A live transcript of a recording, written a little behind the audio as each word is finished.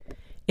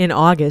In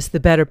August,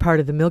 the better part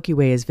of the Milky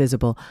Way is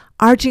visible,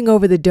 arching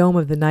over the dome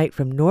of the night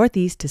from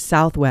northeast to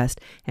southwest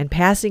and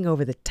passing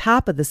over the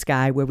top of the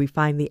sky where we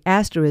find the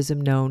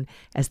asterism known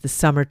as the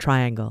Summer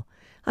Triangle.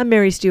 I'm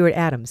Mary Stewart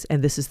Adams,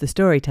 and this is the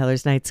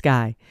Storyteller's Night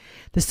Sky.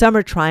 The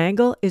Summer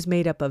Triangle is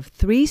made up of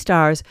 3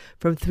 stars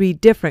from 3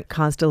 different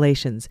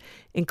constellations,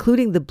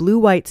 including the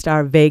blue-white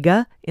star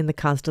Vega in the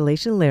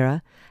constellation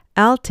Lyra,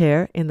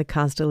 Altair in the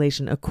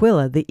constellation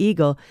Aquila, the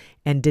eagle,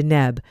 and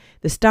Deneb,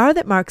 the star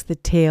that marks the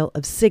tail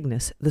of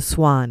Cygnus, the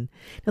swan.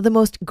 Now, the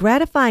most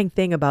gratifying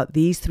thing about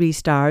these 3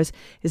 stars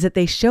is that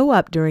they show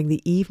up during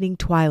the evening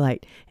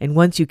twilight, and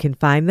once you can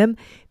find them,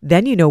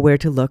 then you know where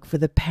to look for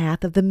the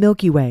path of the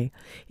Milky Way.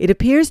 It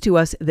appears to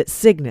us that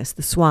Cygnus,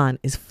 the swan,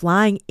 is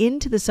flying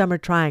into the Summer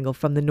Triangle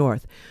from the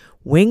north,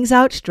 wings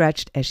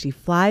outstretched as she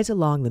flies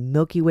along the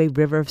Milky Way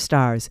river of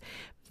stars,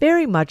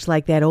 very much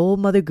like that old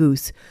Mother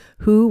Goose,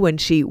 who, when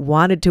she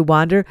wanted to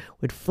wander,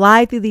 would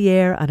fly through the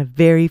air on a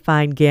very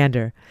fine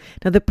gander.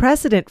 Now, the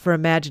precedent for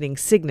imagining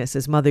Cygnus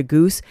as Mother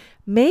Goose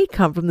may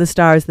come from the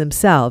stars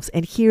themselves,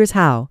 and here's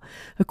how.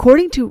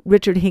 According to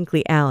Richard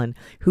Hinckley Allen,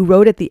 who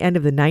wrote at the end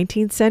of the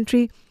 19th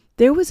century,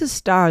 there was a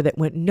star that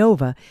went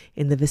nova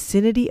in the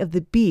vicinity of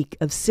the beak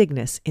of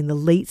Cygnus in the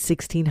late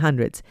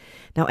 1600s.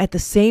 Now, at the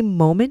same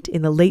moment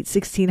in the late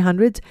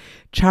 1600s,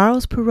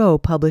 Charles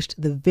Perrault published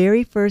the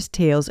very first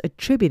tales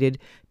attributed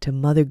to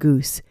Mother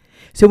Goose.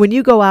 So when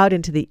you go out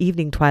into the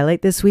evening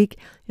twilight this week,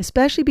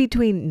 especially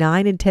between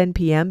 9 and 10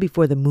 p.m.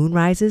 before the moon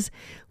rises,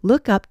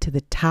 look up to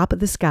the top of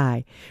the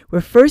sky, where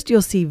first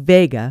you'll see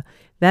Vega,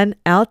 then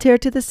Altair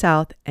to the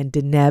south and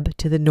Deneb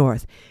to the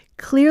north,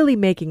 clearly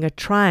making a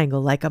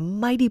triangle like a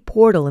mighty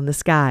portal in the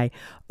sky,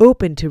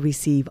 open to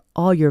receive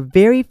all your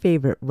very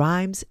favorite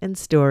rhymes and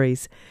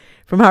stories.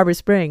 From Harbor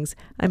Springs,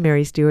 I'm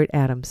Mary Stewart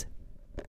Adams.